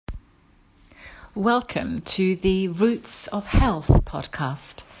Welcome to the Roots of Health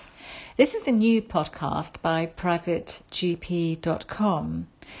podcast. This is a new podcast by privategp.com,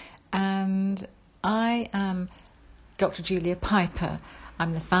 and I am Dr. Julia Piper.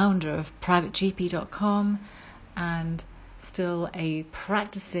 I'm the founder of privategp.com and still a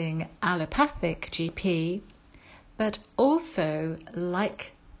practicing allopathic GP, but also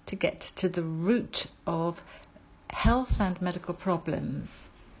like to get to the root of health and medical problems.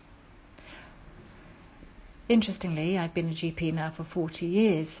 Interestingly, I've been a GP now for 40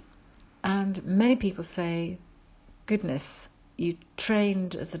 years, and many people say, goodness, you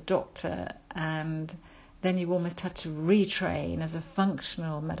trained as a doctor and then you almost had to retrain as a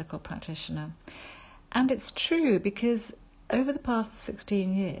functional medical practitioner. And it's true, because over the past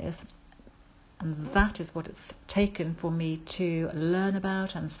 16 years, and that is what it's taken for me to learn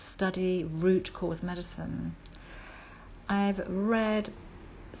about and study root cause medicine, I've read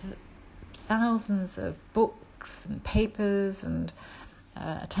thousands of books and papers and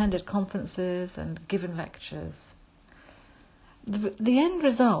attended conferences and given lectures. The end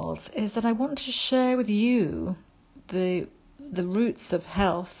result is that I want to share with you the roots of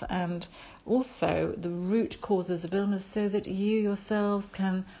health and also the root causes of illness, so that you yourselves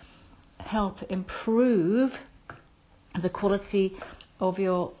can help improve the quality of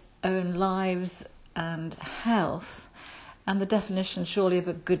your own lives and health. And the definition, surely, of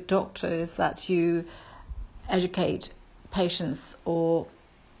a good doctor is that you educate patients or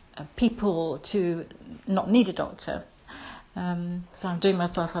people to not need a doctor. So I'm doing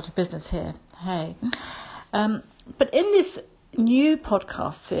myself out of business here. Hey. But in this new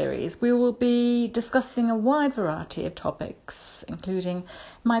podcast series, we will be discussing a wide variety of topics, including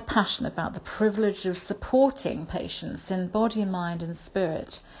my passion about the privilege of supporting patients in body, mind and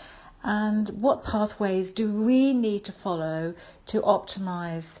spirit, and what pathways do we need to follow to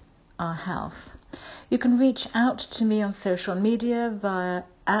optimize our health. You can reach out to me on social media via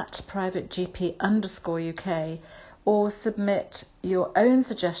 @privategp_UK, or submit your own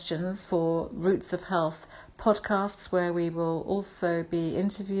suggestions for Roots of Health podcasts, where we will also be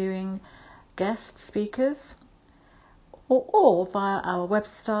interviewing guest speakers, or via our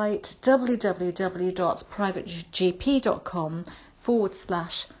website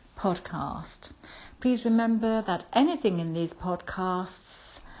www.privategp.com/podcast. Please remember that anything in these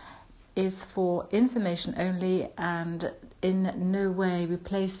podcasts is for information only and in no way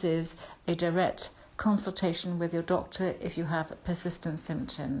replaces a direct consultation with your doctor if you have persistent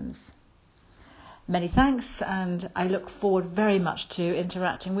symptoms. Many thanks, and I look forward very much to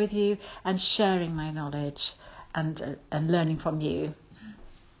interacting with you and sharing my knowledge and learning from you.